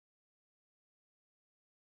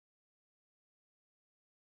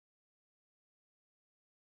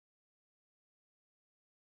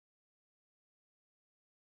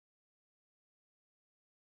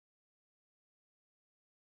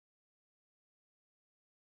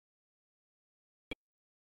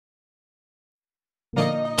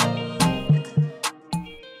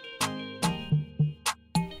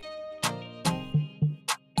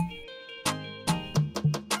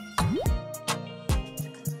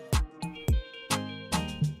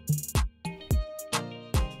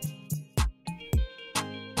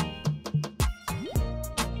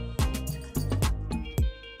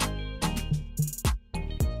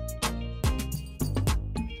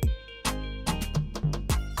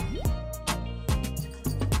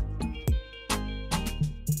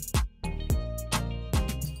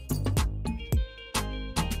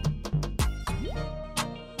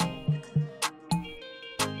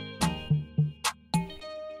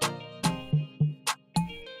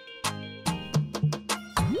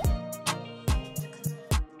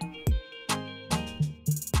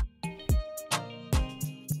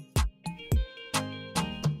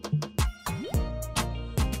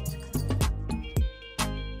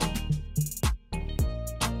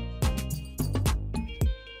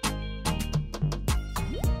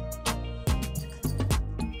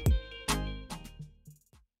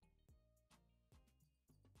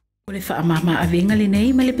O le whaamama awenga le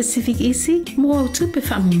nei ma le Pacific Isi, mo au tupe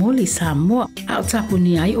whaamumoli Samoa, au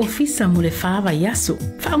tapuni ai ofisa mo le whaawa yaso.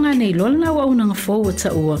 Whaonga nei lola na waunanga forward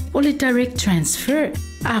ta ua, o le direct transfer.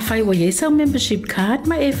 A whai wa yesa membership card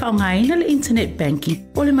ma e whaonga ina le internet banking,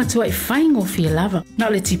 o le matua e whaingo fia lava. Na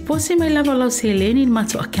o le tipose mai lava lau se leni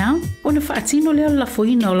mato account, o le whaatino leo la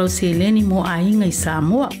foina o lau se leni mo a inga I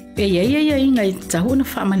Samoa. E ia inga I tahu na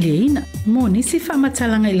whaamalia ina. Mo nisi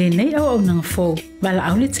whaamatalanga I le nei au nanga fo. Wala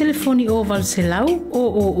au le telefoni o walu se lau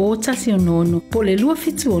o tasi o nono po le lua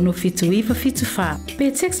fitu ono fitu iwa fitu wha.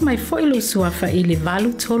 Pe text mai fo ilo suafa I le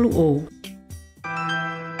valu tolu o.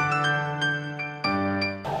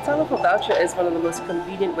 Telephone voucher is one of the most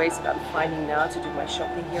convenient ways that I'm finding now to do my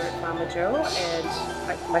shopping here at Farmer Joe,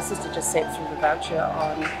 and my sister just sent through the voucher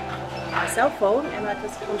on my cell phone, and I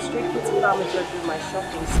just come straight to Farmer Joe to do my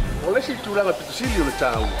shopping. O le si tūlanga pitusili o le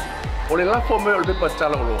tāua. O le lafo mea o le pepa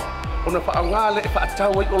tala o loa. O na whaangā le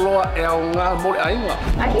whaatau o loa e au ngā mo le ainga.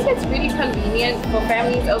 I think it's really convenient for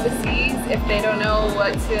families overseas if they don't know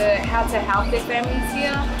how to help their families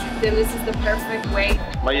here. Then this is the perfect way.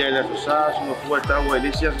 Mai ai le sa suma fua tau e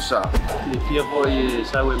lesi asa sa. Le fia foi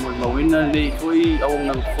sa we mo mawina le foi au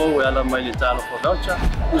nang fo e ala mai le talo fo voucher.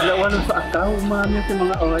 Le wana whaakau ma me te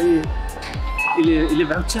mga oi ile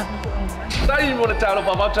voucher. Tai mo le talo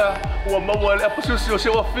pa voucher ua maua le apususi o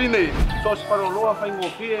sewa fine. So se paro loa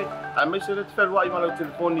whaingo fie, a me se le te wherua I mana o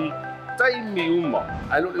telefoni tai mi uma.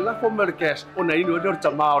 Ai lo le lafo me le cash o na inu e leo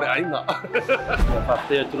tamao le ainga.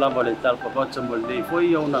 Whapea tu lava le talo fo voucher mo le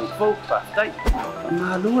foi au nang fo whaptai.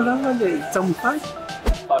 Ma lo lava le tampai.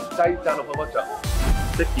 Tai talo pa voucher.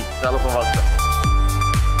 Teki talo pa voucher.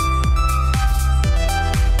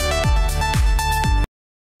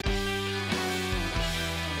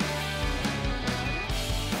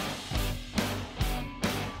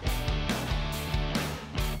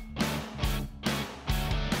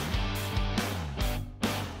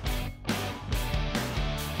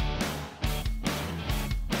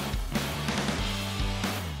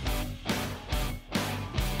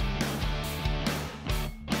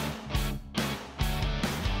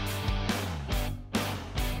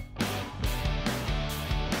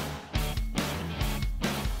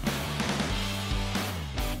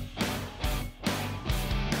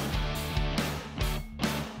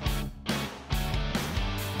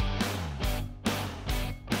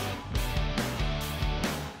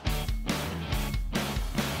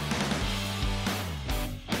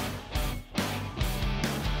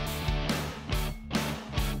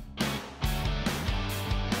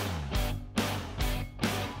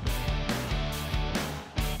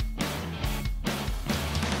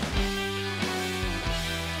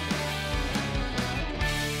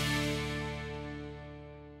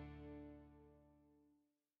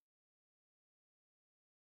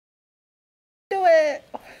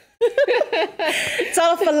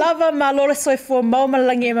 Talofa lava ma lole soifua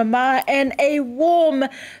maumalangi e mama, and a warm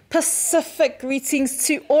Pacific greetings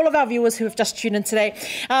to all of our viewers who have just tuned in today.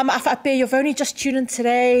 Awhapea, you've only just tuned in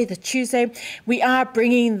today, the Tuesday. We are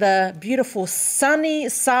bringing the beautiful sunny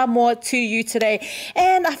Samoa to you today.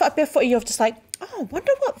 And awhapea for you, just like, oh, I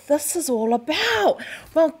wonder what this is all about.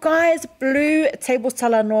 Well, guys, BluTable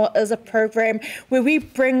Talanoa is a program where we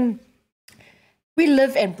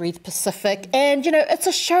live and breathe Pacific, and you know, it's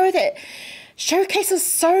a show that showcases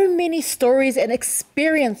so many stories and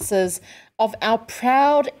experiences of our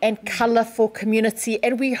proud and colourful community,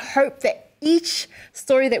 and we hope that each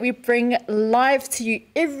story that we bring live to you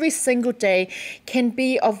every single day can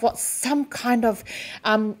be of what some kind of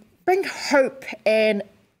bring hope and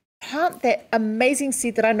plant that amazing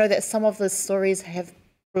seed that I know that some of the stories have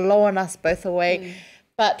blown us both away.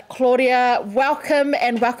 But Claudia, welcome,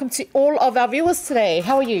 and welcome to all of our viewers today.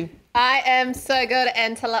 How are you? I am so good,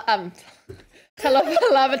 and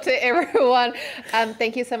love to everyone.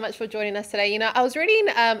 Thank you so much for joining us today. You know, I was reading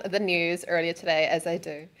the news earlier today, as I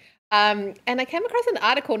do, and I came across an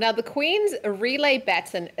article. Now, the Queen's relay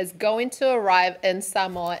baton is going to arrive in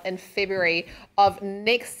Samoa in February of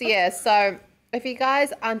next year. So if you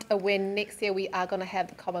guys aren't aware, next year we are going to have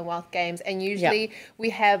the Commonwealth Games, and usually we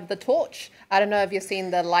have the torch. I don't know if you've seen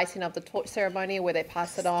the lighting of the torch ceremony where they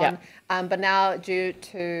pass it on, but now due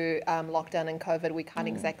to lockdown and COVID, we can't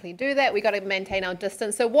exactly do that. We got to maintain our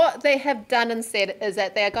distance. So what they have done and said is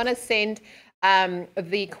that they are going to send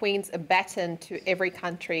the Queen's baton to every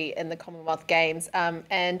country in the Commonwealth Games,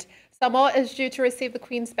 and Samoa is due to receive the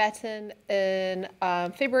Queen's baton in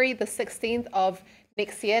February the 16th of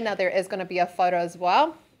next year. Now, there is going to be a photo as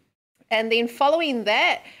well. And then following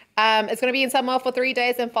that, it's going to be in Samoa for 3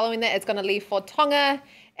 days. And following that, it's going to leave for Tonga.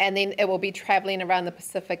 And then it will be traveling around the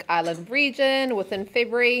Pacific Island region within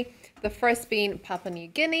February. The first being Papua New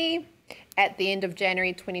Guinea at the end of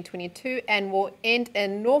January 2022 and will end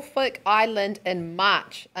in Norfolk Island in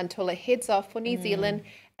March until it heads off for New Zealand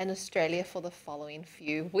and Australia for the following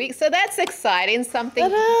few weeks. So that's exciting, something to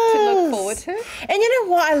look forward to. And you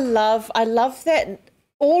know what I love that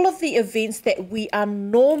all of the events that we are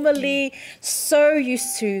normally so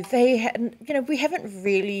used to, we haven't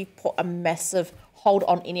really put a massive hold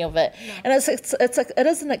on any of it. No. And it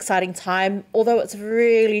is an exciting time, although it's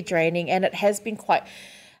really draining and it has been quite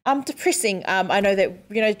depressing. I know that,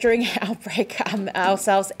 during our break,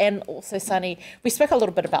 ourselves and also Sonny, we spoke a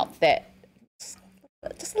little bit about that.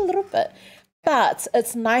 Just a little bit. But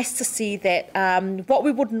it's nice to see that what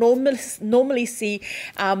we would normally see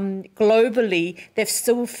globally, they've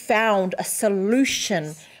still found a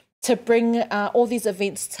solution to bring all these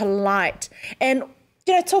events to light. And,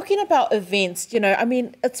 talking about events,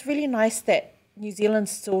 it's really nice that New Zealand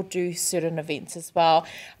still do certain events as well.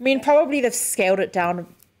 Probably they've scaled it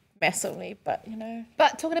down massively, but,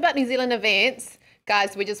 But talking about New Zealand events,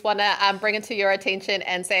 guys, we just want to bring it to your attention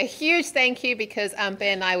and say a huge thank you because Pea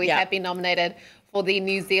and I, we have been nominated for the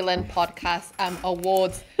New Zealand Podcast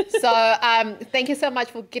Awards. So thank you so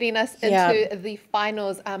much for getting us into the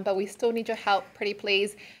finals, but we still need your help, pretty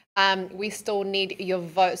please. We still need your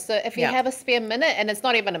vote. So if you have a spare minute, and it's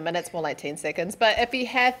not even a minute, it's more like 10 seconds, but if you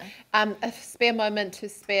have a spare moment to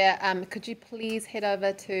spare, could you please head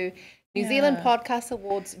over to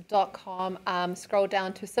NewZealandPodcastAwards.com, scroll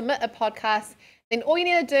down to submit a podcast. Then all you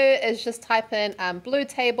need to do is just type in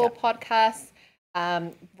BluTable Podcast,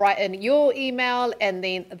 write in your email, and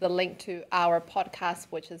then the link to our podcast,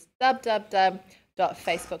 which is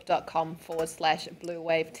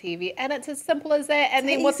www.facebook.com/BlueWaveTV. And it's as simple as that. And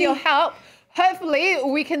then with your help, hopefully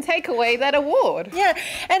we can take away that award. Yeah,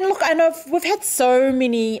 and look, I know we've had so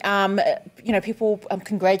many, people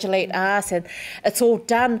congratulate us, and it's all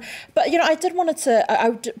done. But I just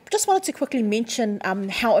wanted to quickly mention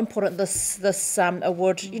how important this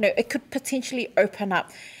award. It could potentially open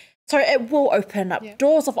up. So it will open up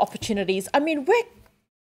doors of opportunities.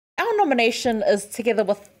 Our nomination is together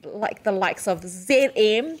with the likes of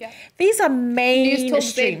ZM. Yeah. These are mainstream.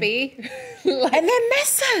 News Talk ZB. And they're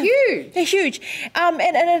massive. Huge. They're huge. And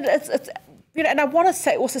it's and I want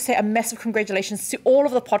to also say a massive congratulations to all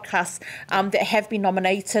of the podcasts that have been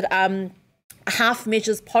nominated. Half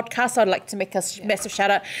Measures podcast. I'd like to make a massive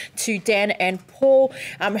shout out to Dan and Paul,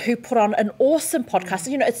 who put on an awesome podcast.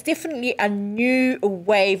 It's definitely a new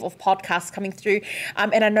wave of podcasts coming through.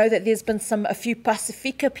 And I know that there's been a few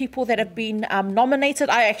Pacifica people that have been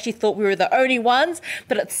nominated. I actually thought we were the only ones,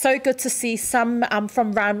 but it's so good to see some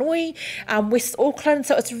from Ranui, West Auckland.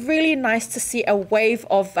 So it's really nice to see a wave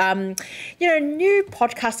of, new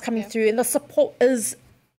podcasts coming through, and the support has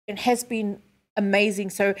been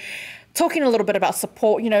amazing. So talking a little bit about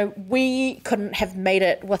support, we couldn't have made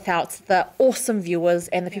it without the awesome viewers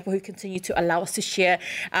and the people who continue to allow us to share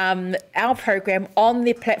our program on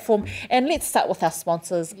their platform. And let's start with our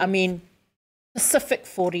sponsors. Pacific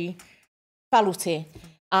 40, Palute.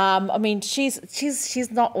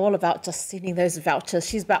 She's not all about just sending those vouchers.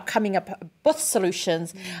 She's about coming up with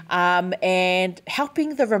solutions and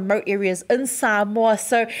helping the remote areas in Samoa.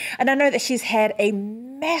 And I know that she's had a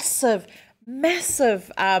massive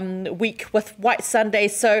week with White Sunday.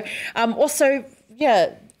 So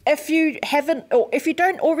if you haven't, or if you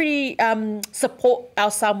don't already support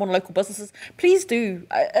our Samoan local businesses, please do.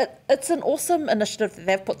 It's an awesome initiative that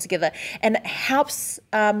they've put together, and it helps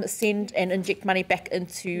send and inject money back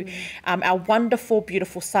into our wonderful,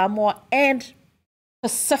 beautiful Samoa and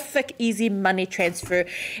Pacific Easy Money Transfer.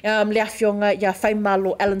 Lea Fionga, ia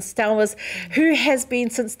whaimalo Alan Stowers, who has been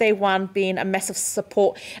since day one been a massive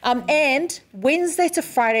support. And Wednesday to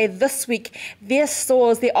Friday this week, their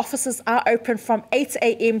offices are open from 8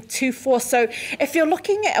 a.m. to 4. So if you're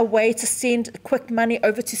looking at a way to send quick money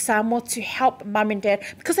over to Samoa to help mum and dad,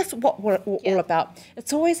 because that's what we're all about.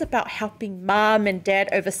 It's always about helping mum and dad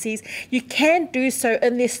overseas. You can do so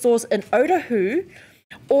in their stores in Otahu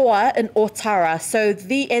or in Otara.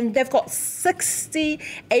 And they've got 60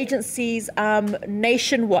 agencies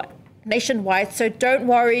nationwide. So don't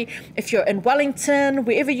worry if you're in Wellington,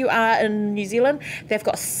 wherever you are in New Zealand, they've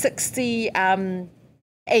got 60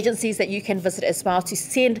 agencies that you can visit as well to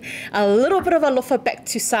send a little bit of alofa back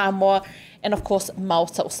to Samoa, and of course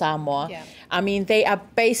Maote Samoa. Yeah. They are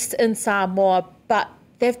based in Samoa, but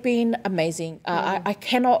they've been amazing. I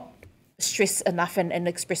cannot stress enough and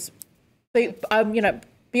express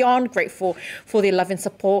beyond grateful for their love and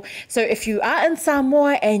support. So if you are in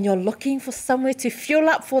Samoa and you're looking for somewhere to fuel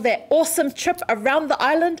up for that awesome trip around the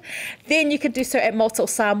island, then you can do so at Maote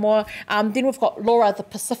Samoa. Then we've got Laura, the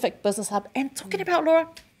Pacific Business Hub. And talking about Laura,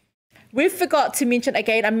 we forgot to mention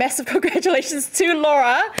again a massive congratulations to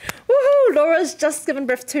Laura. Woohoo! Laura's just given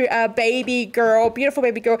birth to a baby girl, beautiful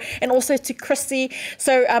baby girl, and also to Christy.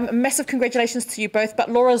 So massive congratulations to you both. But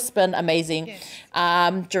Laura's been amazing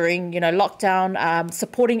during lockdown,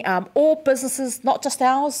 supporting all businesses, not just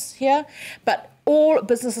ours here, but all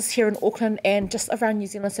businesses here in Auckland and just around New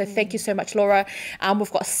Zealand. So thank you so much, Laura.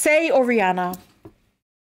 We've got Say Oriana.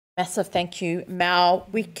 Massive thank you, Mal.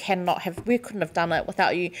 We couldn't have done it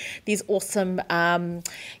without you. These awesome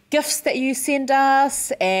gifts that you send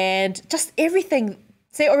us and just everything.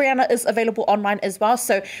 Say Oriana is available online as well,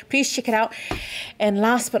 so please check it out. And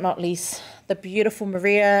last but not least, the beautiful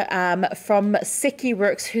Maria from Seki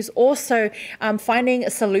Works, who's also finding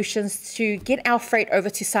solutions to get our freight over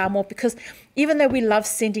to Samoa, because even though we love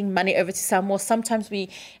sending money over to Samoa, sometimes we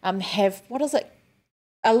have,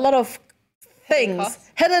 a lot of things,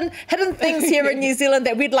 hidden things here in New Zealand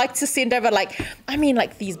that we'd like to send over, like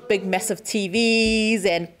these big massive TVs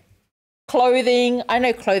and clothing. I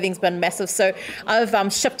know clothing's been massive, so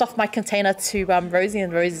I've shipped off my container to Rosie,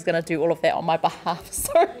 and Rosie's going to do all of that on my behalf.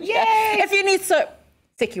 So yeah, if you need, so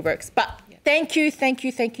Seki Works. But thank you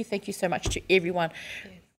so much to everyone.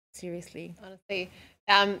 Seriously, honestly.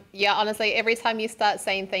 Honestly, every time you start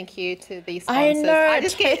saying thank you to these sponsors, I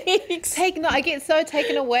just I get so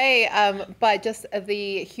taken away by just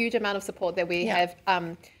the huge amount of support that we have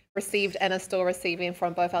received and are still receiving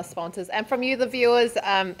from both our sponsors and from you, the viewers.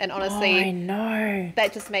 And honestly, I know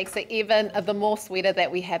that just makes it even the more sweeter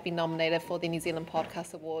that we have been nominated for the New Zealand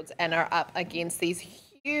Podcast Awards and are up against these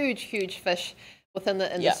huge fish within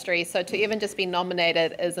the industry. So to even just be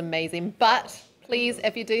nominated is amazing. But please,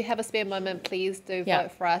 if you do have a spare moment, please do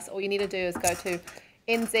vote for us. All you need to do is go to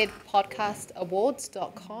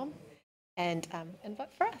nzpodcastawards.com and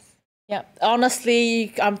vote for us. Yeah,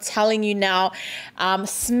 honestly, I'm telling you now,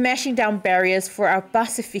 smashing down barriers for our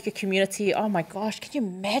Pasifika community. Oh my gosh, can you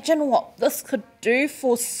imagine what this could do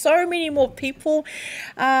for so many more people?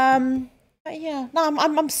 I'm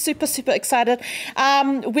super excited.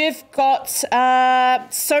 We've got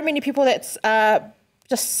so many people that's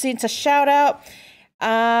just sent a shout out.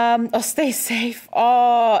 Stay safe.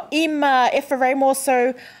 Emma Efraimo.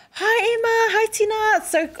 So hi Emma, hi Tina.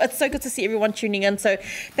 It's so good to see everyone tuning in. So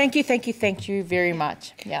thank you very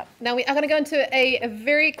much. Yeah. Now we are going to go into a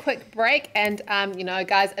very quick break, and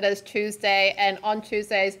guys, it is Tuesday, and on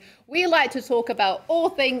Tuesdays we like to talk about all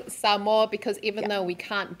things Samoa, because even though we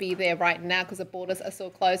can't be there right now because the borders are still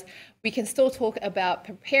closed, we can still talk about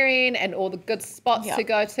preparing and all the good spots to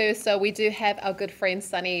go to. So we do have our good friend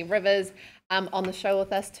Sonny Rivers on the show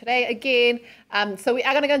with us today again. So we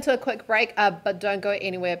are going to go into a quick break, but don't go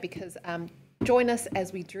anywhere, because join us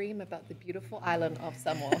as we dream about the beautiful island of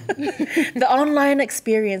Samoa. The online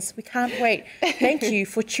experience. We can't wait. Thank you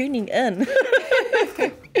for tuning in.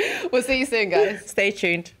 We'll see you soon, guys. Stay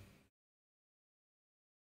tuned.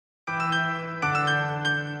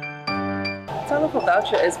 Telephone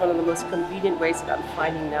voucher is one of the most convenient ways that I'm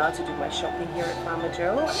finding now to do my shopping here at Farmer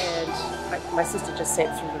Joe, and my sister just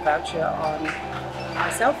sent through the voucher on my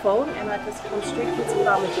cell phone, and I just come straight here to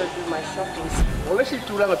Farmer Joe to do my shopping. Ole si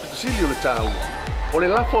tulanga pitusili o le tau. Ole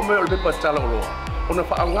lafo me o le pepa tala o loa. Ona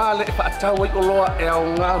whaanga le whaatau i o loa e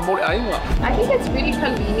au ngā mo le ainga. I think it's really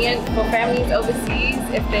convenient for families overseas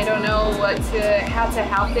if they don't know how to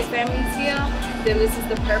help their families here. Then this is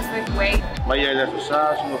the perfect way. Mai ai le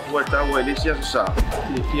sa so fua tau e le sia sa.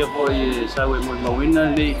 Le fia foi sa we mo mawina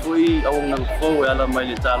le foi au nang fo ala mai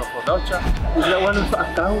le talo for voucher. Ila wana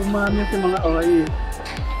whaatau ma me te mga oi.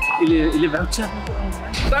 Ile voucher.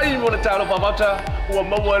 Tai mo le talo voucher ua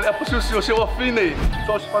mau le apususi o se wa fine.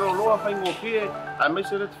 So se paro loa fai ngo fie. A me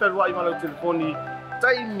se le tferwa i mala telefoni.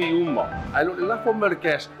 Tai mi uma. Ai lo la fo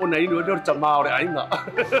merkes ona ino o te mau le ainga.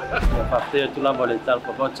 Pa te tu la le talo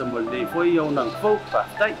for voucher mo le foi au nang fo pa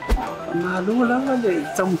tai. Ma lu la le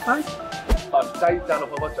tsam pai. Pa tai talo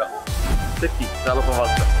voucher. Seki talo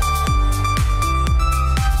voucher.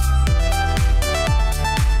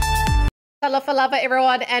 Alofa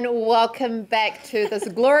everyone, and welcome back to this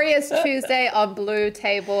glorious Tuesday on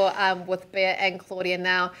BluTable with Pea and Claudia.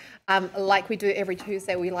 Now, like we do every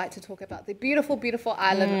Tuesday, we like to talk about the beautiful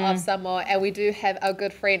island of Samoa, and we do have our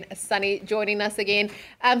good friend Sonny joining us again.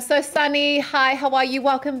 So Sonny, hi, how are you?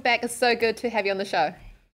 Welcome back. It's so good to have you on the show.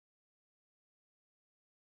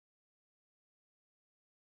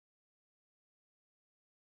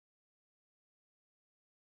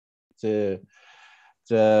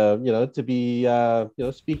 To be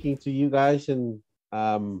speaking to you guys, and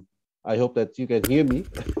I hope that you can hear me.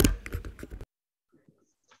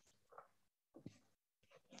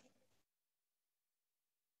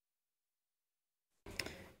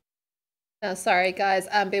 Oh, sorry, guys.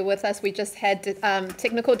 Bear with us. We just had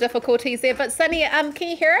technical difficulties there. But Sonny, can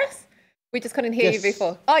you hear us? We just couldn't hear you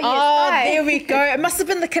before. Oh, yes. Hi. There we go. It must have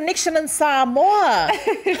been the connection in Samoa.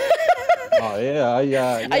 Oh, yeah.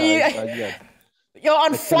 You're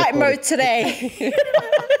on flight mode today.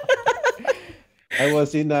 I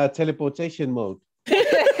was in teleportation mode.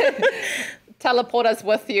 Teleport us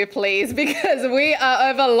with you, please, because we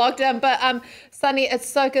are over lockdown. But Sonny, it's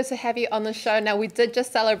so good to have you on the show. Now, we did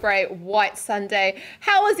just celebrate White Sunday.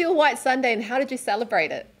 How was your White Sunday and how did you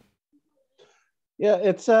celebrate it? Yeah,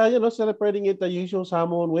 it's, celebrating it the usual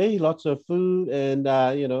Samoan way, lots of food and,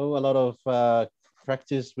 a lot of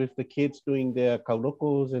practice with the kids doing their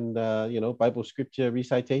kaulokos and, Bible scripture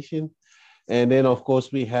recitation. And then, of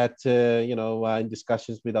course, we had to, in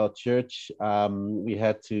discussions with our church, we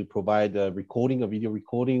had to provide a video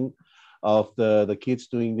recording of the kids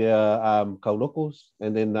doing their kaulokos.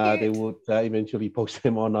 And then they would eventually post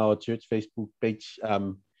them on our church Facebook page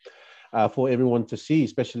for everyone to see,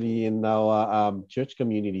 especially in our church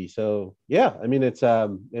community. So, yeah, I mean, it's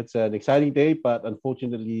an exciting day, but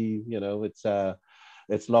unfortunately,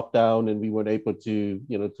 it's locked down and we weren't able to,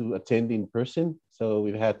 to attend in person. So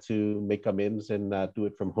we've had to make amends and do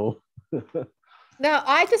it from home. Now,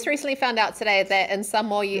 I just recently found out today that in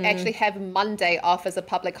Samoa, you actually have Monday off as a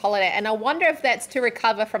public holiday. And I wonder if that's to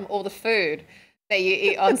recover from all the food that you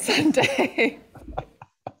eat on Sunday.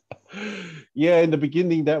 Yeah, in the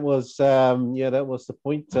beginning, that was the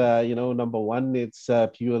point. Number one, it's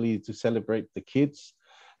purely to celebrate the kids.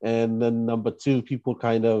 And then number two, people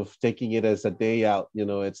kind of taking it as a day out.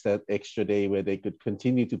 It's that extra day where they could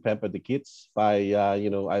continue to pamper the kids by,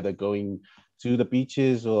 either going to the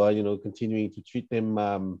beaches or, continuing to treat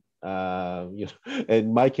them.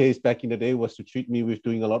 In my case, back in the day, was to treat me with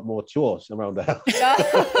doing a lot more chores around the house.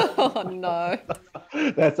 Oh, no.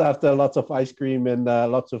 That's after lots of ice cream and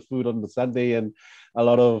lots of food on the Sunday and a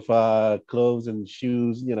lot of clothes and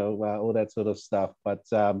shoes, all that sort of stuff. But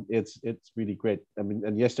it's really great. I mean,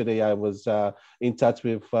 and yesterday I was in touch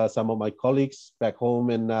with some of my colleagues back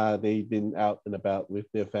home, and they've been out and about with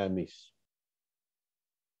their families.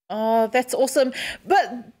 Oh, that's awesome.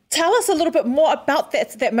 But tell us a little bit more about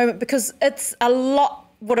that moment, because it's a lot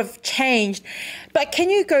would have changed. But can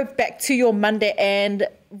you go back to your Monday and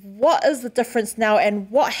what is the difference now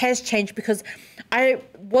and what has changed? Because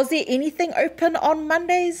was there anything open on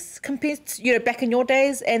Mondays compared to, back in your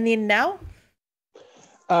days and then now?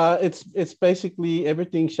 It's basically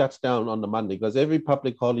everything shuts down on the Monday because every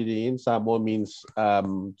public holiday in Samoa means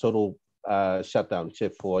total shutdown,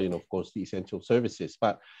 except for, of course, the essential services.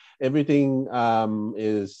 But everything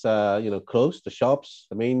is, closed. The shops,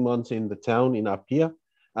 the main ones in the town in Apia,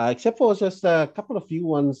 except for just a couple of few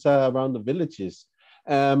ones around the villages.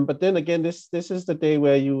 But then again, this is the day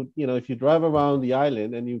where if you drive around the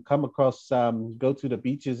island and you come across, go to the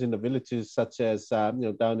beaches in the villages, such as,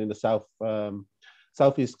 down in the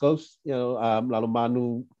southeast coast,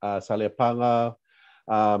 Lalomanu, Saleapanga,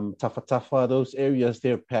 Tafatafa, those areas,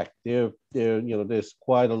 they're packed. There's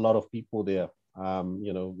quite a lot of people there.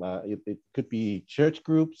 It could be church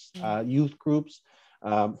groups, youth groups,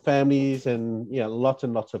 families, and lots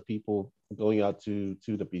and lots of people going out to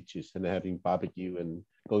the beaches and having barbecue and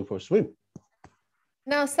going for a swim.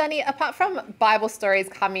 Now, Sonny, apart from Bible stories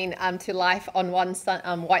coming to life on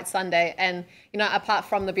White Sunday, and apart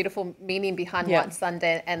from the beautiful meaning behind White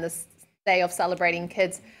Sunday and this day of celebrating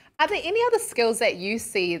kids, are there any other skills that you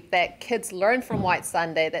see that kids learn from White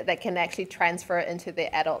Sunday that can actually transfer into their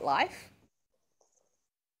adult life?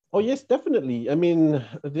 Oh, yes, definitely. I mean,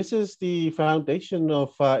 this is the foundation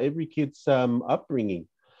of every kid's upbringing.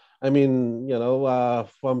 I mean,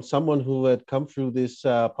 from someone who had come through this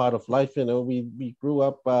part of life, we grew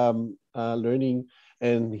up learning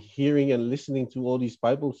and hearing and listening to all these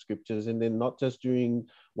Bible scriptures, and then not just during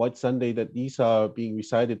White Sunday that these are being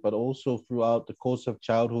recited, but also throughout the course of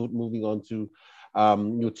childhood, moving on to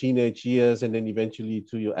your teenage years, and then eventually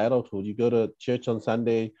to your adulthood. You go to church on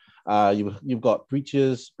Sunday, you've got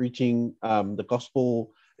preachers preaching the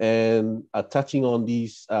gospel and touching on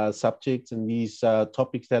these subjects and these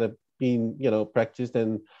topics that have been, practiced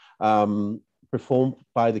and performed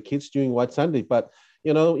by the kids during White Sunday. But,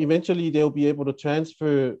 eventually they'll be able to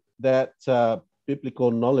transfer that biblical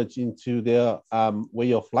knowledge into their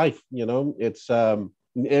way of life. It's in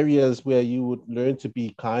areas where you would learn to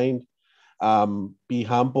be kind, be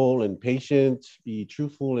humble and patient, be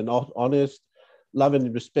truthful and honest, love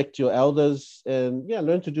and respect your elders, and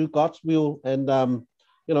learn to do God's will. And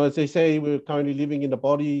as they say, we're currently living in the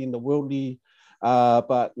body, in the worldly,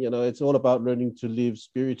 but it's all about learning to live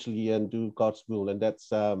spiritually and do God's will, and that's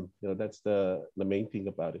the main thing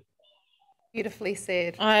about it. Beautifully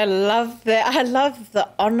said. I love that. I love the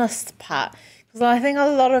honest part, because I think a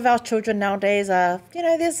lot of our children nowadays are,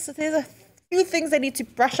 there's a few things they need to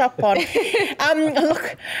brush up on.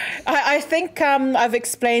 Look, I think I've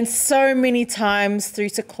explained so many times through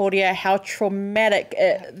to Claudia how traumatic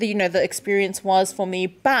the experience was for me,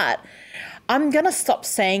 but I'm gonna stop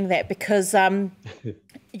saying that because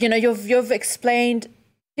you've explained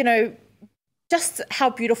just how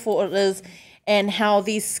beautiful it is and how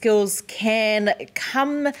these skills can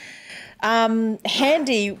come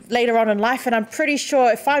handy later on in life. And I'm pretty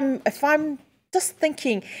sure if I'm just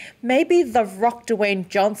thinking, maybe The Rock Dwayne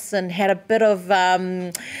Johnson had a bit of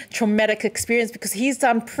traumatic experience, because he's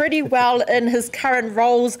done pretty well in his current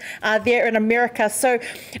roles there in America. So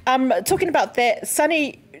talking about that,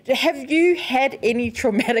 Sonny, have you had any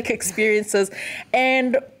traumatic experiences?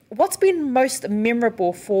 And what's been most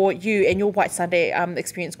memorable for you and your White Sunday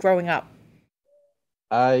experience growing up?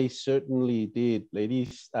 I certainly did,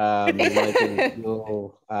 ladies. I can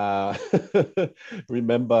still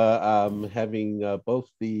remember having both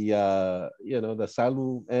the the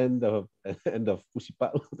salu and the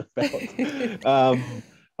pusipa, the belt.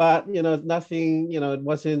 But nothing. It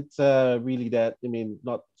wasn't really that. I mean,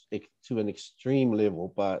 not to an extreme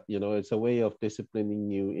level, but it's a way of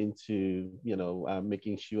disciplining you into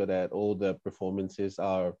making sure that all the performances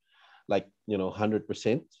are like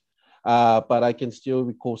 100%. But I can still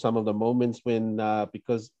recall some of the moments when,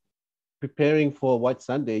 because preparing for White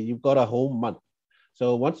Sunday, you've got a whole month.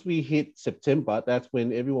 So once we hit September, that's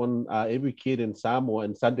when every kid in Samoa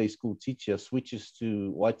and Sunday school teacher switches to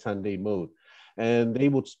White Sunday mode. And they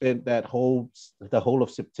would spend the whole of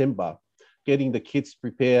September getting the kids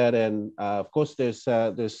prepared. And of course, there's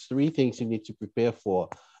 3 things you need to prepare for.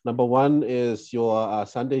 Number 1 is your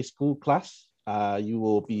Sunday school class. You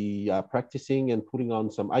will be practicing and putting on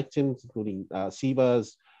some items, including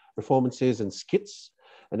sivas, performances, and skits.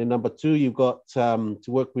 And then number 2, you've got to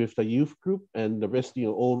work with the youth group and the rest,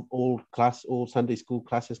 all Sunday school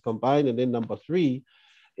classes combined. And then number 3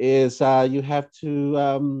 is you have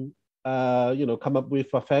to, come up with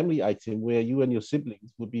a family item where you and your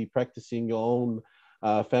siblings would be practicing your own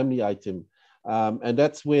family item. And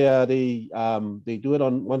that's where they do it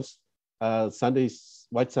on once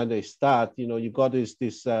White Sunday start. You've got this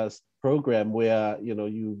program where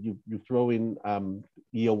you throw in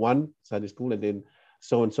year 1 Sunday school, and then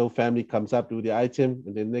so-and-so family comes up, do the item,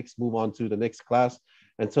 and then next move on to the next class,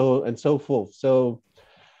 and so forth. So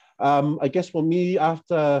I guess for me,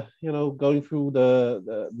 after going through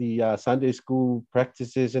the Sunday school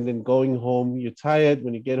practices and then going home, you're tired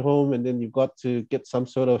when you get home, and then you've got to get some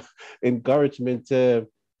sort of encouragement to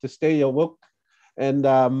stay awake and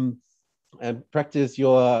practice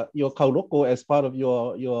your kauloko as part of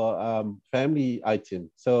your family item.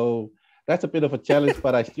 So that's a bit of a challenge,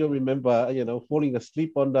 but I still remember, falling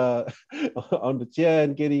asleep on the chair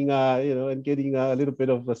and getting a little bit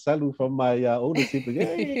of a salute from my older sibling.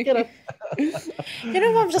 Hey, get up.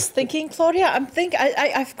 I'm just thinking, Claudia,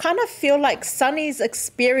 I kind of feel like Sonny's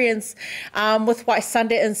experience with White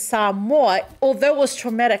Sunday in Samoa, although it was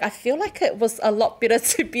traumatic, I feel like it was a lot better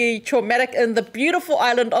to be traumatic in the beautiful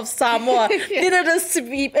island of Samoa than it is to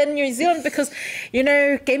be in New Zealand, because, ke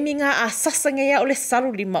minga a sasanga ole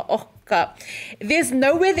saru lima oka. There's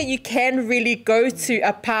nowhere that you can really go to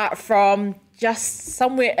apart from just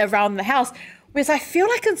somewhere around the house. Whereas I feel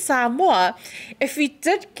like in Samoa, if you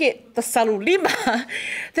did get the salu lima,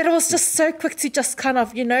 that it was just so quick to just kind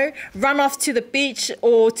of, run off to the beach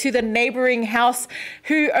or to the neighboring house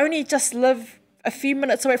who only just live a few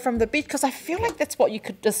minutes away from the beach, because I feel like that's what you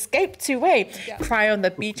could escape to, cry on the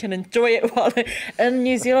beach and enjoy it. While in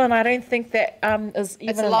New Zealand, I don't think that is even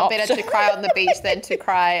It's a lot better to cry on the beach than to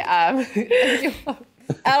cry.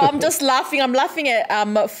 I'm just laughing. I'm laughing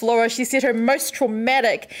at Flora. She said her most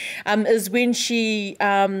traumatic is when she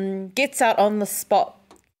gets out on the spot.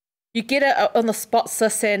 You get out on the spot,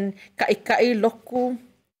 sis, and kai loku,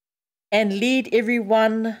 and lead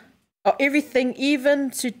everyone or everything, even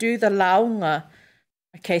to do the launga.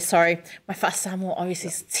 Okay, sorry. My first Samoa obviously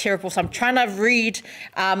is terrible, so I'm trying to read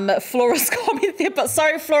Flora's comment there. But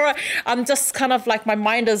sorry, Flora, I'm just kind of like my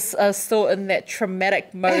mind is still in that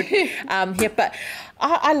traumatic mode here. But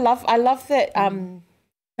I love that.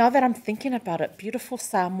 Now that I'm thinking about it, beautiful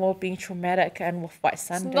Samoa being traumatic and with White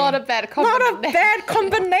Sunday. It's not a bad combination. Not a bad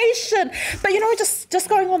combination. But just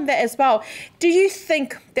going on that as well, do you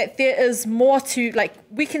think that there is more to, like,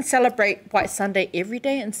 we can celebrate White Sunday every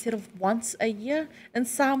day instead of once a year in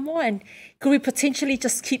Samoa? And could we potentially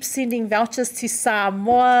just keep sending vouchers to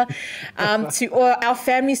Samoa, to all our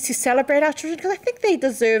families to celebrate our children? Because I think they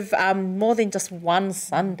deserve more than just one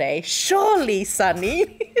Sunday. Surely,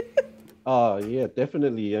 Sonny. Oh, yeah,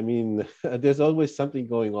 definitely. I mean, there's always something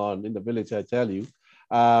going on in the village, I tell you.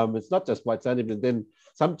 It's not just White Sunday, but then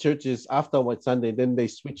some churches after White Sunday, then they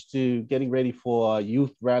switch to getting ready for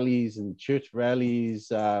youth rallies and church rallies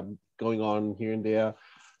going on here and there.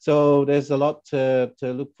 So there's a lot to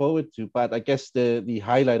look forward to. But I guess the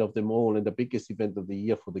highlight of them all and the biggest event of the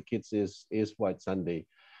year for the kids is White Sunday.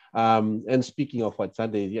 And speaking of White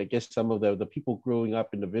Sunday, I guess some of the people growing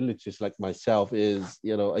up in the villages like myself is,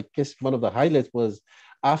 I guess one of the highlights was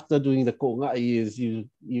after doing the ko'onga'i is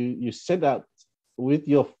you set out with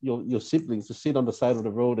your siblings to sit on the side of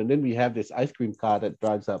the road, and then we have this ice cream car that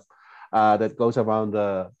drives up, that goes around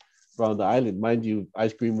the island. Mind you,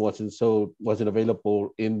 ice cream wasn't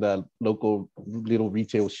available in the local little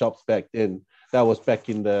retail shops back then. That was back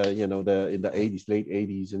in the in the 80s, late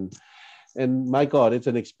 80s, and my God, it's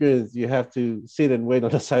an experience. You have to sit and wait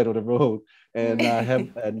on the side of the road and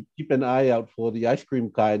and keep an eye out for the ice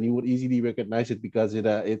cream car, and you would easily recognize it because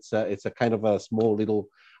it's a kind of a small little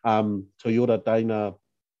Toyota Dyna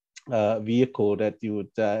vehicle that you would,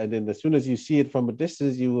 and then as soon as you see it from a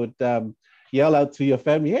distance, you would yell out to your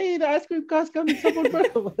family, "Hey, the ice cream car's coming, someone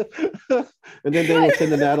bro!" And then they will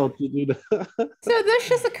send an adult to do that. So this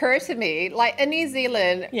just occurred to me, like in New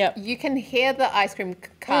Zealand, you can hear the ice cream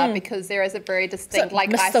car because there is a very distinct like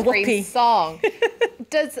Mr. ice cream Whoopi song.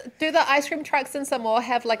 Do the ice cream trucks in Samoa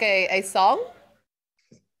have like a song?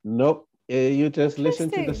 Nope. You just listen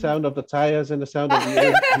to the sound of the tires and the sound of the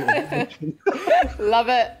engine. Love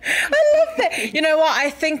it. I love that. You know what? I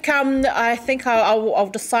think I'll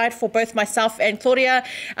decide for both myself and Claudia.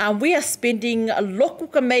 We are spending Loku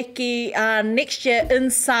Kameiki next year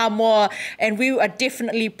in Samoa, and we are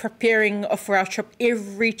definitely preparing for our trip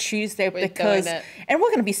every Tuesday and we're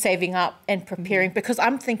going to be saving up and preparing because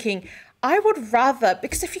I'm thinking I would rather,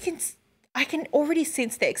 because I can already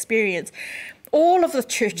sense the experience. All of the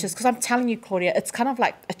churches, because I'm telling you, Claudia, it's kind of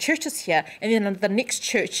like a church is here, and then the next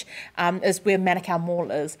church is where Manukau Mall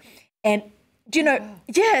is. And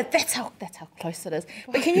that's how close it is.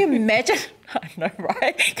 But can you imagine? I know,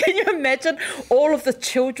 right? Can you imagine all of the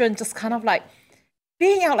children just kind of like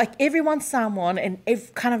being out, like everyone's Samoan, and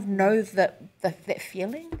kind of know that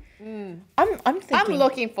feeling? I'm thinking. I'm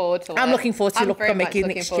looking forward to it. I'm looking forward to Look Making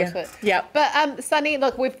next year. Yeah. But Sonny,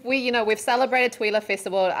 look, we've celebrated Tuila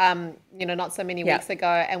Festival not so many weeks ago,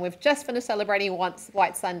 and we've just finished celebrating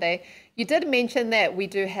White Sunday. You did mention that we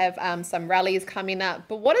do have some rallies coming up,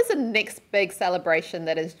 but what is the next big celebration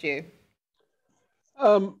that is due?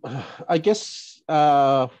 I guess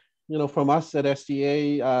from us at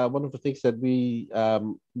STA, one of the things that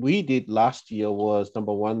we did last year was,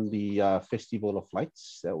 number one, the Festival of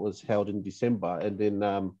Lights that was held in December, and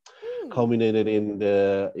then culminated in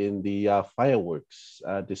the fireworks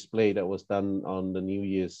display that was done on the New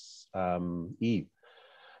Year's Eve.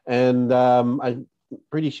 And I'm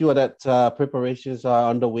pretty sure that preparations are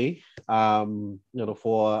underway,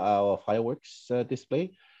 for our fireworks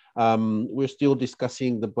display. We're still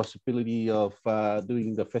discussing the possibility of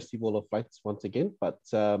doing the Festival of Lights once again, but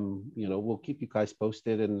we'll keep you guys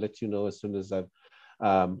posted and let you know as soon as I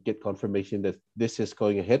get confirmation that this is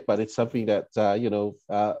going ahead. But it's something that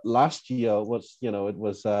last year was it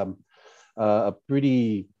was a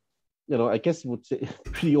pretty I guess would say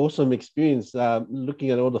pretty awesome experience. Looking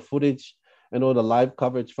at all the footage and all the live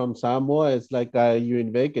coverage from Samoa, it's like you're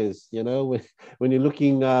in Vegas, when you're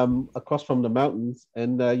looking across from the mountains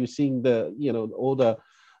and you're seeing all the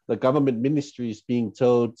government ministries being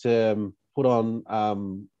told to put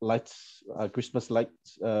on lights, Christmas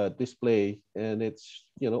lights display, and it's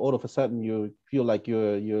all of a sudden you feel like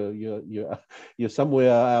you're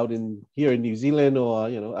somewhere out here in New Zealand or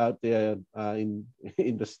out there in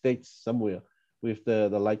the States somewhere, with the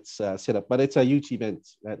lights set up. But it's a huge event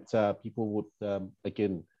that people would,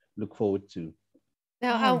 again, look forward to.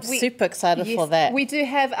 Now, I'm super excited for that. We do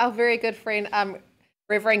have our very good friend,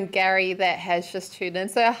 Reverend Gary, that has just tuned in.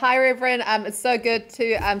 So hi, Reverend. It's so good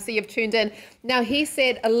to see you've tuned in. Now, he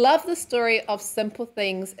said, I love the story of simple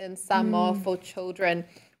things in Samoa for children.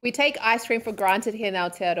 We take ice cream for granted here in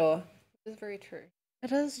Aotearoa. It is very true.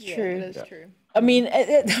 It is true. It is true. I mean,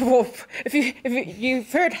 if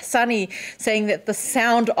you've heard Sonny saying that the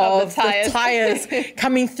sound of the tires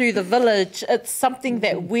coming through the village, it's something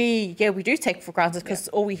that we do take for granted because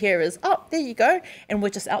all we hear is, oh, there you go, and we're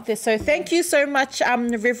just out there. So thank you so much,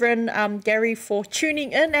 Reverend Gary, for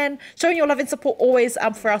tuning in and showing your love and support always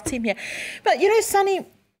for our team here. But Sonny,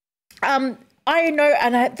 I know,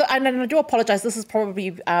 and I do apologize. This is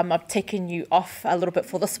probably I've taken you off a little bit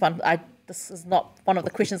for this one. This is not one of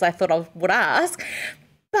the questions I thought I would ask,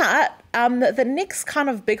 But the next kind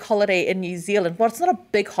of big holiday in New Zealand, well, it's not a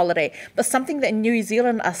big holiday, but something that New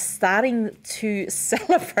Zealand are starting to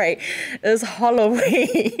celebrate is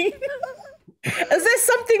Halloween. Is there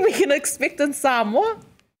something we can expect in Samoa?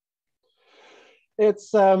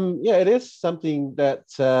 It's it is something that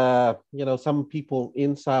some people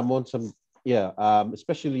in Samoa,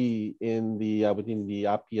 especially in the within the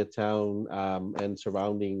Apia town and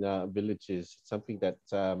surrounding villages, something that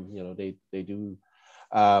they do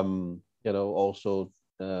also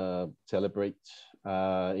celebrate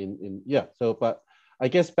but I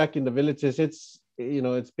guess back in the villages it's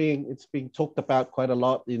being talked about quite a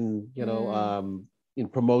lot in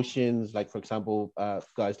promotions, like for example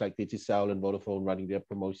guys like Digicel and Vodafone running their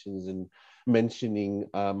promotions and mentioning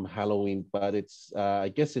Halloween, but it's I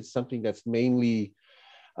guess it's something that's mainly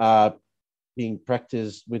being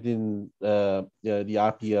practiced within the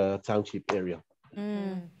Apia township area.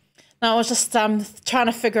 Now, I was just trying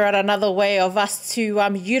to figure out another way of us to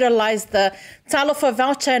utilize the talofa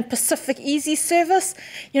voucher and Pacific Easy service.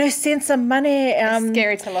 Send some money.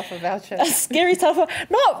 Scary talofa voucher. A scary talofa.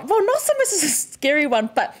 Not so much as a scary one,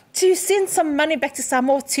 but to send some money back to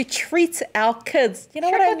Samoa to treat our kids. You know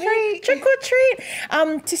what I mean? Trick or treat.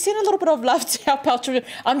 To send a little bit of love to help our children.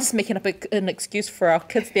 I'm just making up an excuse for our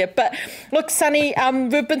kids there. But look, Sonny,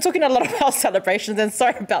 we've been talking a lot about celebrations, and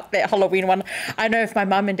sorry about that Halloween one. I know if my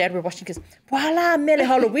mum and dad were watching, because wala mele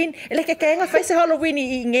Halloween. Like I face Halloween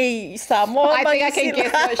in Samoa. I think I can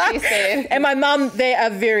guess what she said. And my mum, they are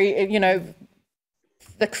very,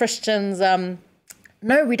 the Christians.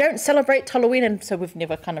 No, we don't celebrate Halloween, and so we've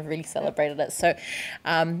never kind of really celebrated it. So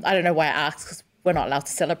I don't know why I asked, because we're not allowed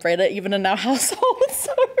to celebrate it even in our household.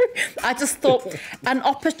 So I just thought an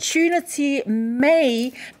opportunity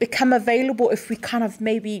may become available if we kind of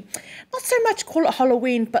maybe not so much call it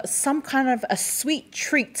Halloween, but some kind of a sweet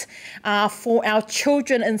treat for our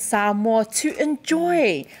children in Samoa to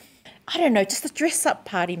enjoy. I don't know, just a dress-up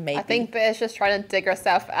party maybe. I think Bear's just trying to dig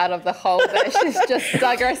herself out of the hole that she's just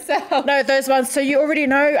dug herself. No, those ones. So you already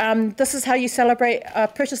know, this is how you celebrate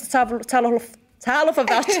purchase talofa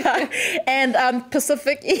voucher and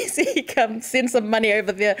Pacific Easy. Come send some money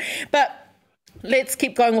over there. But let's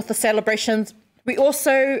keep going with the celebrations. We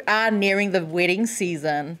also are nearing the wedding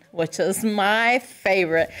season, which is my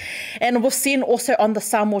favorite. And we've seen also on the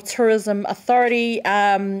Samoa Tourism Authority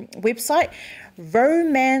website,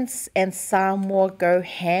 romance and Samoa go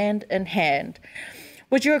hand in hand.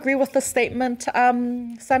 Would you agree with the statement,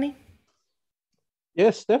 Sonny?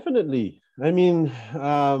 Yes, definitely. I mean,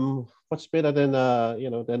 what's better than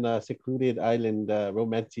a secluded island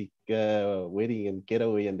romantic wedding and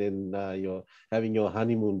getaway, and then you're having your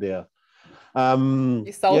honeymoon there.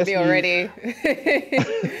 You sold me already.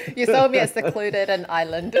 You sold me a secluded an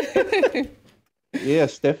island.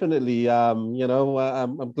 Yes, definitely. I'm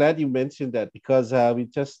glad you mentioned that, because we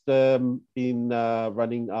just been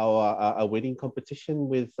running our wedding competition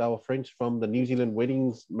with our friends from the New Zealand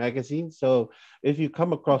Weddings magazine. So if you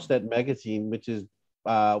come across that magazine, which is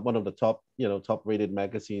one of the top rated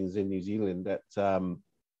magazines in New Zealand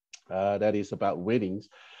that is about weddings,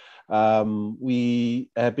 we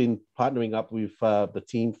have been partnering up with the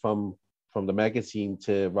team from the magazine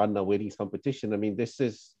to run a weddings competition. I mean, this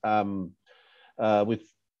is for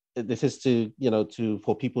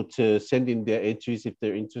people to send in their entries if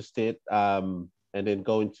they're interested, and then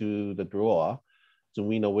go into the draw to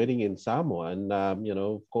win a wedding in Samoa. And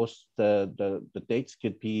of course, the dates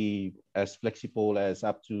could be as flexible as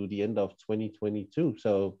up to the end of 2022.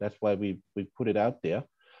 So that's why we put it out there.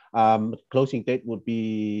 Closing date would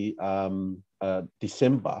be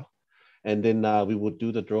December, and then we would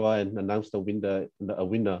do the draw and announce a winner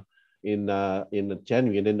in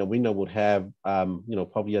January, and then the winner would have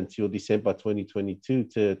probably until December 2022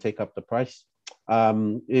 to take up the prize.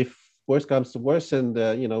 If worse comes to worse, and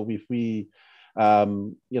if we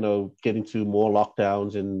get into more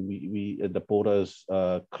lockdowns and we the borders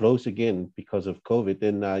close again because of COVID,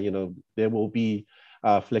 then there will be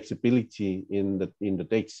flexibility in the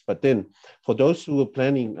dates. But then for those who are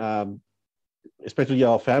planning, especially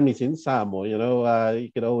our families in Samoa, you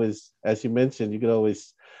can always, as you mentioned, you can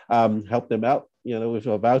always help them out, with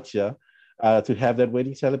a voucher to have that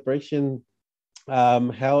wedding celebration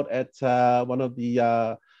held at one of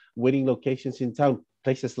the wedding locations in town,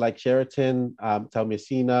 places like Sheraton,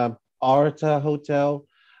 Taumesina, Arata Hotel,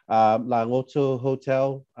 Langoto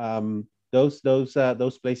Hotel. Those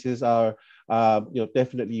places are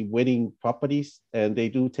definitely wedding properties, and they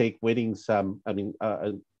do take weddings.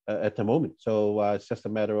 at the moment. So it's just a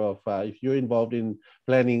matter of if you're involved in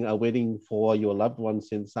planning a wedding for your loved ones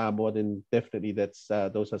in Samoa, then definitely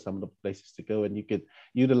those are some of the places to go, and you could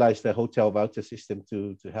utilize the hotel voucher system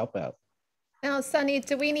to help out. Now, Sonny,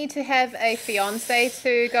 do we need to have a fiance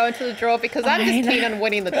to go into the draw? Because I'm just keen on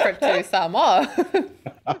winning the trip to Samoa.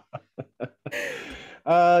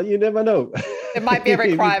 You never know. It might be a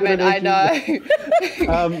requirement, I know. Even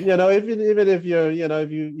if you're,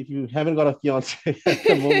 if you haven't got a fiance at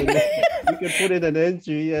the moment, you can put in an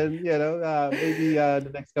entry, and maybe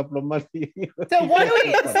the next couple of months. So what do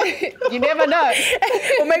we? You never know.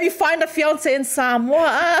 Or maybe find a fiance in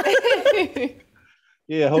Samoa.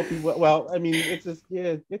 Yeah, hopefully. Well, I mean, it's just,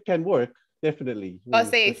 it can work. Definitely. Oh,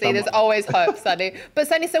 see, there's always hope, Sonny. But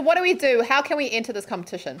Sonny, so what do we do? How can we enter this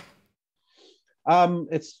competition?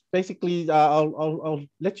 It's basically, I'll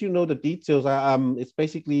let you know the details. It's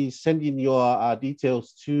basically sending your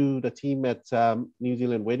details to the team at New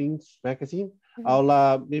Zealand Weddings magazine. Mm-hmm.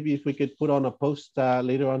 I'll maybe if we could put on a post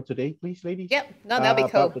later on today, please, ladies. Yep, no, that'd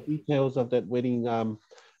be cool. About the details of that wedding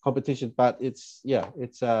competition, but it's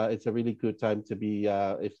a really good time to be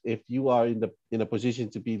if you are in a position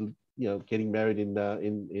to be getting married in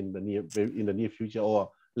the near future or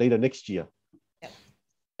later next year.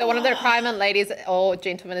 So one of the requirement, ladies or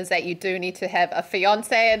gentlemen, is that you do need to have a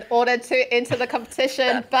fiance in order to enter the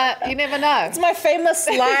competition, but you never know. It's my famous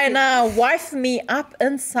line, wife me up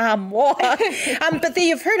in Samoa. But there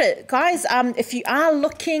you've heard it, guys. If you are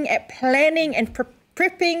looking at planning and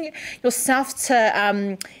prepping yourself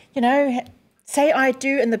to, say I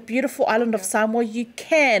do in the beautiful island of Samoa, you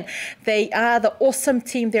can. They are the awesome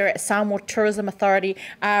team there at Samoa Tourism Authority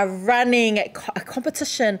running a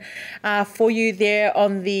competition for you there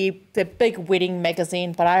on the big wedding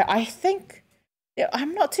magazine. But I think,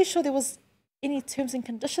 I'm not too sure there was any terms and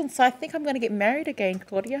conditions, so I think I'm going to get married again,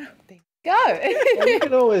 Claudia. There you go. Well, you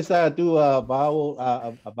can always do a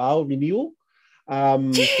vow renewal.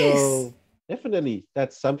 Yes. So definitely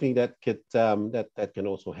that's something that could that can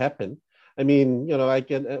also happen. I mean,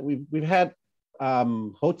 we've had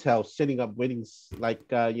hotels setting up weddings like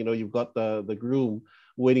you've got the groom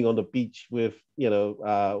waiting on the beach with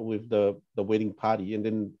the wedding party, and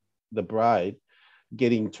then the bride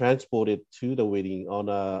getting transported to the wedding on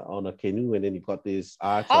a canoe, and then you've got this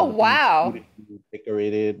arch. Oh wow!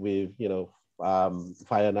 Decorated with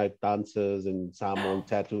fire knife dancers and Samoan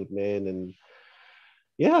tattooed men and.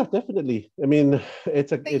 Yeah, definitely. I mean,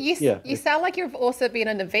 you sound like you've also been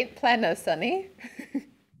an event planner, Sonny.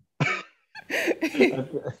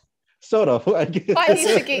 Sort of. I guess. I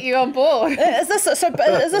need to get you on board. Is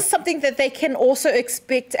this something that they can also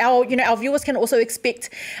expect? Our viewers can also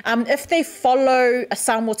expect if they follow a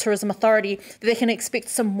Samoa Tourism Authority, they can expect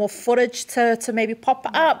some more footage to maybe pop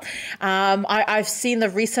up. I've seen the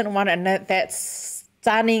recent one, and that's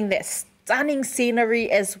stunning. That's stunning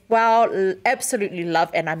scenery as well. Absolutely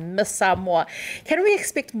love, and I miss Samoa. Can we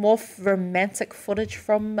expect more romantic footage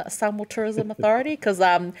from Samoa Tourism Authority? Because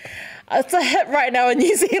it's a hit right now in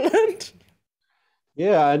New Zealand.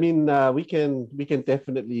 Yeah, I mean, we can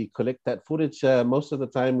definitely collect that footage. Most of the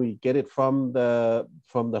time, we get it from the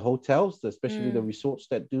hotels, especially the resorts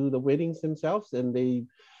that do the weddings themselves, and they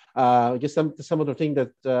just some of the things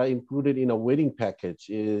that included in a wedding package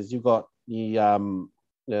is you got the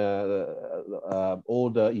all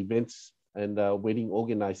the events and wedding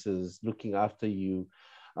organizers looking after you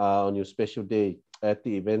on your special day at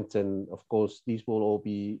the event, and of course these will all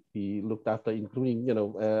be looked after, including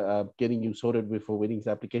getting you sorted with a weddings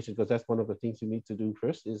application, because that's one of the things you need to do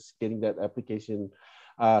first is getting that application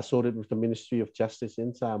sorted with the Ministry of Justice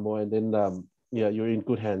in Samoa, and then you're in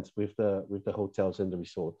good hands with the hotels and the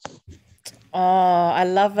resorts. Oh, I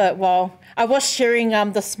love it. Well, I was sharing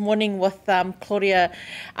this morning with Claudia.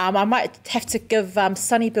 I might have to give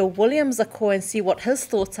Sonny Bill Williams a call and see what his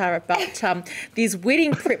thoughts are about these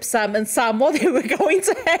wedding preps in Samoa that we're going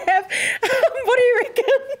to have. What do you reckon?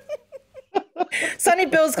 Sonny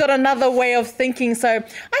Bill's got another way of thinking, so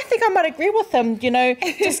I think I might agree with him.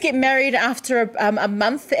 Just get married after a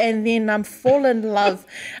month and then fall in love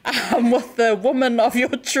with the woman of your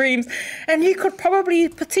dreams, and you could probably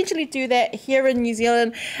potentially do that here in New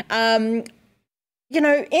Zealand.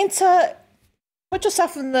 Put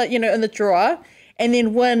yourself in the drawer, and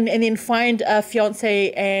then win, and then find a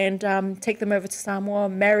fiance and take them over to Samoa,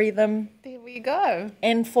 marry them. There we go.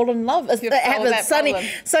 And fall in love.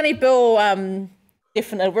 Sonny Bill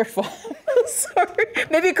definitely worked for him. Sorry.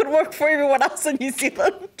 Maybe it could work for everyone else in New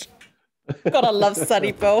Zealand. Gotta love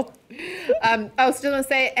Sonny Bill. I was still going to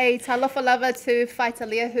say a talofa lava to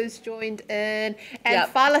Faitalia, who's joined in. And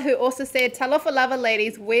Fala, who also said, talofa lava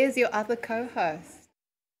ladies, where's your other co-host?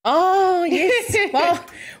 Oh, yes. Well,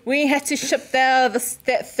 we had to ship that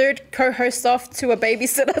third co-host off to a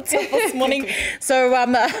babysitter this morning. So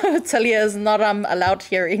Talia is not allowed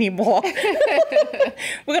here anymore.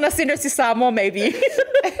 We're going to send her to Samoa, maybe.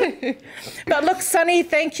 But look, Sonny,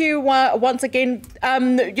 thank you once again,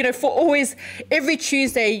 for always, every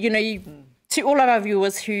Tuesday, to all of our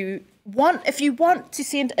viewers who if you want to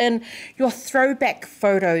send in your throwback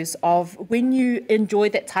photos of when you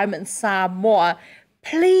enjoyed that time in Samoa,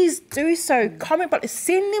 please do so. Comment, but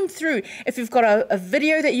send them through. If you've got a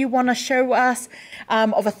video that you want to show us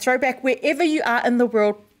of a throwback, wherever you are in the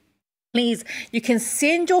world, please, you can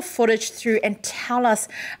send your footage through and tell us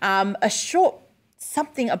a short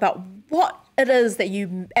something about what it is that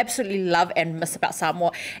you absolutely love and miss about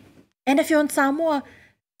Samoa. And if you're in Samoa,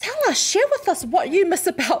 tell us, share with us what you miss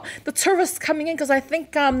about the tourists coming in, because I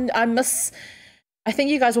think I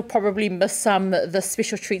think you guys will probably miss the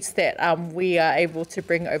special treats that we are able to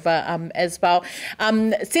bring over as well.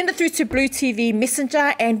 Send it through to Blue TV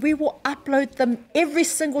Messenger, and we will upload them every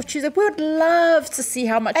single Tuesday. We would love to see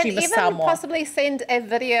how much you miss Samoa. And even possibly send a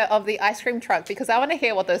video of the ice cream truck, because I want to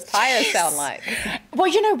hear what those tires sound like. Well,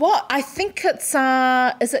 you know what? I think it's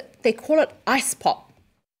they call it ice pop,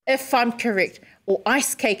 if I'm correct, or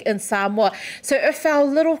ice cake in Samoa. So if our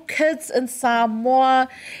little kids in Samoa,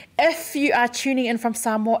 if you are tuning in from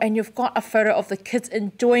Samoa and you've got a photo of the kids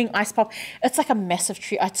enjoying ice pop, it's like a massive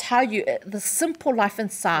treat. I tell you, the simple life in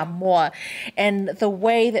Samoa and the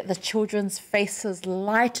way that the children's faces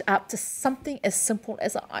light up to something as simple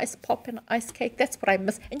as an ice pop and an ice cake, that's what I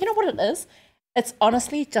miss. And you know what it is? It's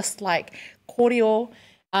honestly just like cordial.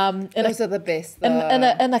 Those are the best. In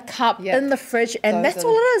a cup, in the fridge, and that's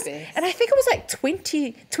all it is. Best. And I think it was like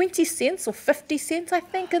 20 cents or 50 cents, I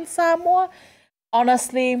think, in Samoa.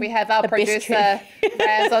 Honestly, we have our producer,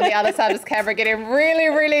 Rams, on the other side of his camera getting really,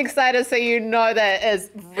 really excited, so you know that is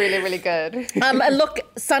really, really good. And look,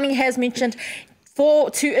 Sonny has mentioned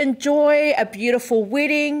to enjoy a beautiful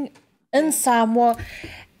wedding in Samoa.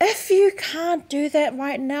 If you can't do that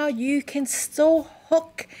right now, you can still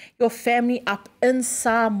hook your family up in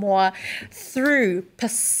Samoa through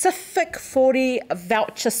Pacific 40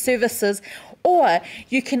 voucher services, or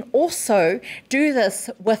you can also do this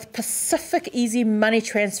with Pacific Easy Money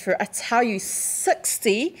Transfer. I tell you,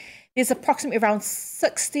 there's approximately around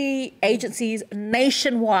 60 agencies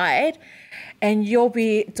nationwide, and you'll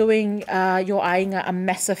be doing your ainga a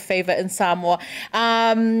massive favor in Samoa.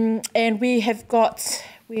 And we've got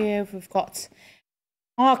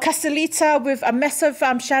Castelita, with a massive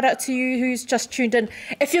shout out to you who's just tuned in.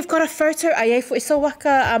 If you've got a photo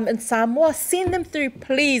in Samoa, send them through,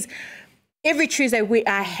 please. Every Tuesday, we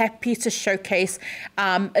are happy to showcase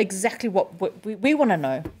exactly what we want to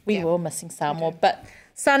know. We were missing Samoa. Okay. But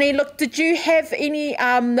Sonny, look, did you have any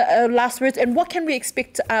last words? And what can we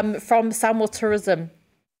expect from Samoa Tourism?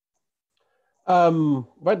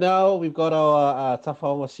 Right now, we've got our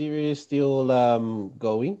Tafaoma series still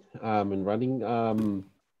going and running.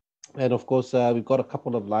 And of course, we've got a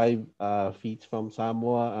couple of live feeds from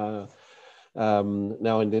Samoa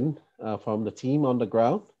now and then from the team on the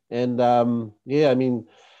ground. And I'd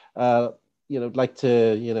like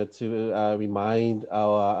to remind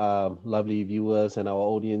our lovely viewers and our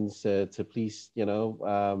audience to please,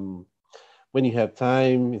 when you have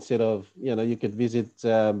time, instead of, you could visit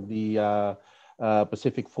the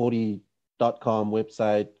Pacific40.com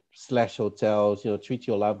website /hotels, treat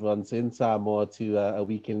your loved ones in Samoa to a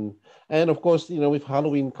weekend. And of course, with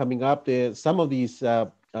Halloween coming up, there some of these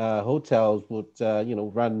hotels would,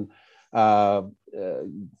 run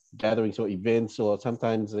gatherings or events, or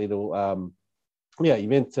sometimes, event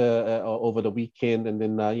over the weekend. And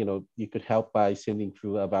then, you could help by sending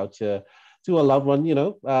through a voucher to a loved one,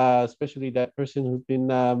 especially that person who's been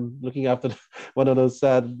looking after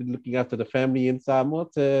looking after the family in Samoa,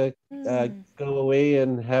 to go away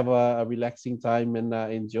and have a relaxing time and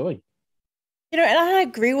enjoy. And I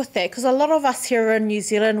agree with that, because a lot of us here in New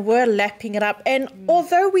Zealand, we're lapping it up. And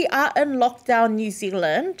although we are in lockdown, New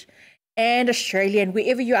Zealand and Australia and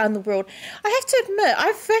wherever you are in the world, I have to admit,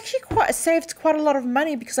 I've actually saved quite a lot of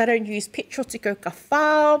money, because I don't use petrol to go ka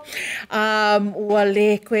whao, ua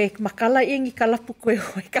le koe makala ingi ka lapu koe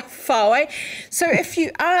hoi ka whao, eh? So if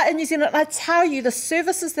you are in New Zealand, I tell you, the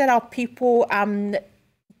services that our people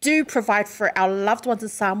do provide for our loved ones in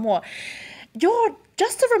Samoa,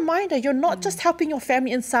 just a reminder, you're not just helping your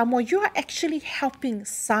family in Samoa, you are actually helping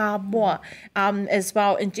Samoa as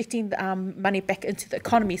well, injecting money back into the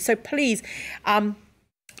economy. So please,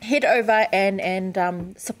 head over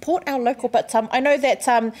and support our local. But I know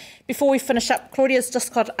that before we finish up, Claudia's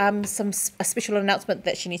just got a special announcement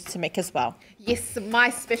that she needs to make as well. Yes, my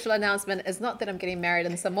special announcement is not that I'm getting married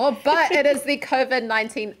in Samoa, but it is the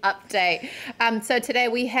COVID-19 update. So today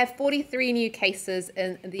we have 43 new cases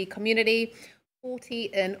in the community, 40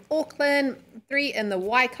 in Auckland, 3 in the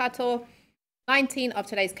Waikato. 19 of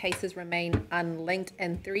today's cases remain unlinked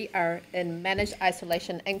and 3 are in managed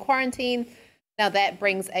isolation and quarantine. Now that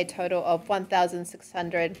brings a total of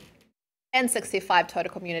 1,665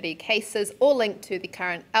 total community cases, all linked to the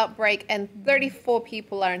current outbreak, and 34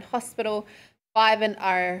 people are in hospital, 5 in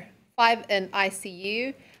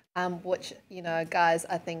ICU, which, guys,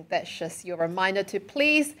 I think that's just your reminder to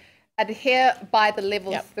please adhere by the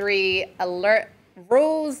level 3 alert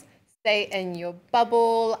rules, stay in your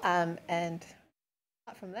bubble, and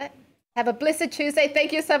apart from that, have a blessed Tuesday.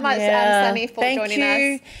 Thank you so much, Sonny, for joining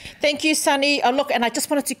us. Thank you, Sonny. Look, and I just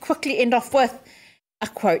wanted to quickly end off with a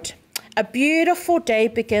quote. A beautiful day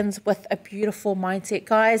begins with a beautiful mindset.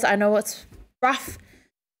 Guys, I know it's rough.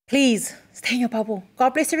 Please, stay in your bubble.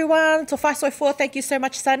 God bless everyone. Tō whāsoi fua. Thank you so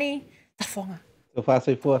much, Sonny. Ta whonga. Tō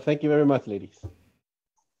whāsoi fua. Thank you very much, ladies.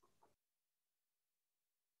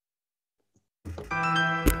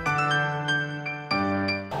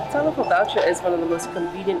 BluTable voucher is one of the most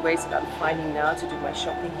convenient ways that I'm finding now to do my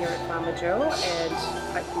shopping here at Farmer Joe, and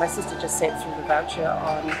my sister just sent through the voucher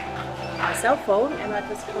on my cell phone, and I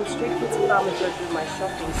just come straight to Farmer Joe to do my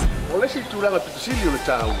shopping. Ole si tūranga pitusili o le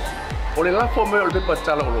tāua. Ole lafo me o le pepa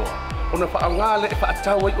tala o loa. Ona whaangā le e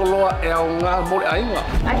whaatau i o loa e au ngā mole ainga.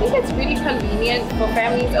 I think it's really convenient for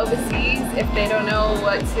families overseas if they don't know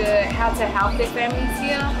how to help their families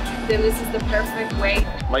here. Then this is the perfect way.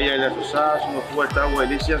 Mai ai le sa sunga fua tau e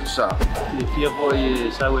lesi aso sa. Le fia po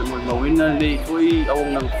i sau e mui mawina le fui au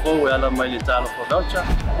ngang fo e ala mai le talo for voucher.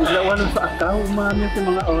 Le wana whaakau ma me te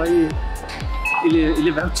mga orai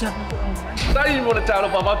ile voucher. Tai mo le talo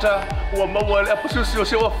for voucher ua maua le apasusi o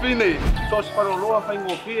sewa fine. So se paro loa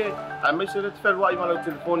whaingo fie a me se le te wherua i mana o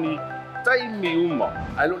telefoni tai mi uma.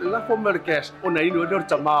 Ai lo le lafo me le cash o na inu e lor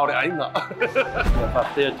tamao re ainga.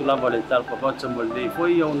 Whaptea tu lava le talo for voucher mo le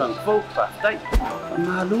fui au ngang fo whaptai.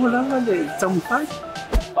 Ma lua lava le tampai.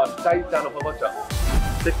 Whaptai talo for voucher.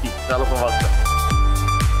 Teki talo for voucher.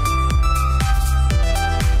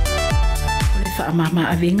 Whaamama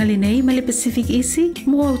avenga le nei ma le Pacific Isi,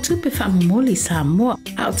 mo au tupe whaamomoli Samoa,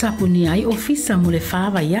 au tapu ni ai ofisa mo le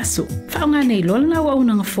whaawa yaso. Whaonga nei lola na wa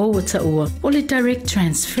unanga forward ta ua, o le direct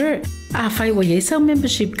transfer. A whai wa yesa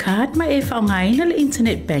membership card ma e whaonga ina le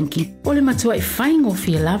internet banking, o le matua i whaingo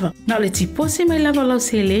fia lava. Na le tipose mai lava lau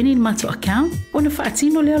se leni mato account, o le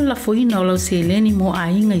whaatino leo la foina o lau se leni mo a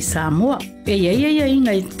inga i Samoa. E ia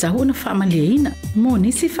inga i tahu na whaamalia ina, mo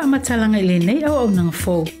nisi whaamatalanga i le nei au unanga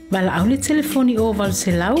fo. Bala au le telefoni o valu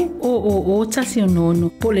se lau o tasi o nono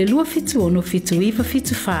po le lua fitu ono fitu iwa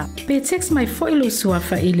fitu wha. Pe text mai fo ilo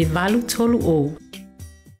suafa i le valu tolu o.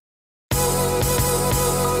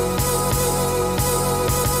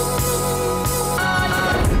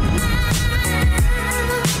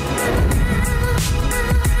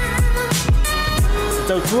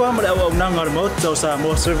 Tau tua ma le au nanga remote tau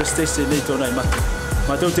Samoa service station nei tōna i matu.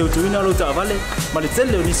 Ma tau te utuina lo ta avale, ma le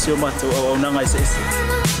tele o nisi o matu au nanga i se esi.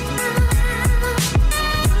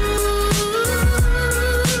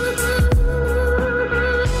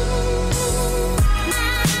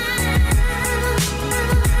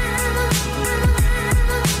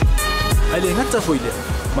 Ai le ngata fo ile,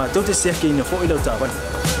 ma tau te seake ina fo ila o ta avale.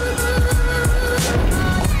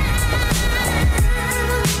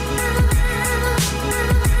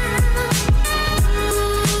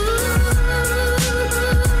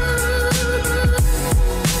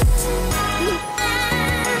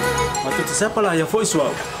 Siapa lah yang voice wow,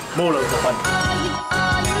 mau lah ucapan.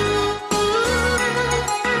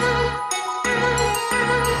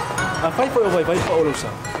 Apa itu yang baik Pak Olusa?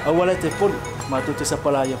 Awalnya telepon, matu tu siapa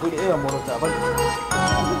lah yang voice mau lah ucapan.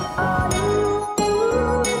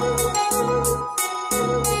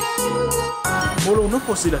 Molo no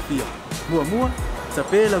posibilidad, mua,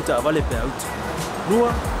 tapi lah ucapan le peaut. Mua,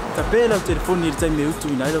 tapi lah telefon ni time me utu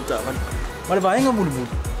ina lah ucapan. Malah baenga mulu.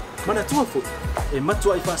 Mana tua fo e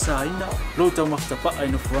matua i whasa aina lo tau maftapa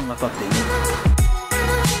ai no fuanga whaptengi.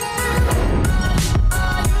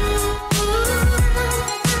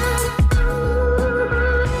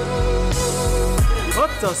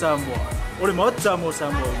 Mata Samoa, ore mata mo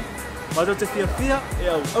Samoa. Mato te fia e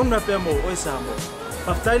au na pe mo o Samoa.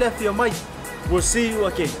 Maftaile fia mai. We'll see you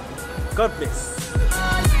again. God bless.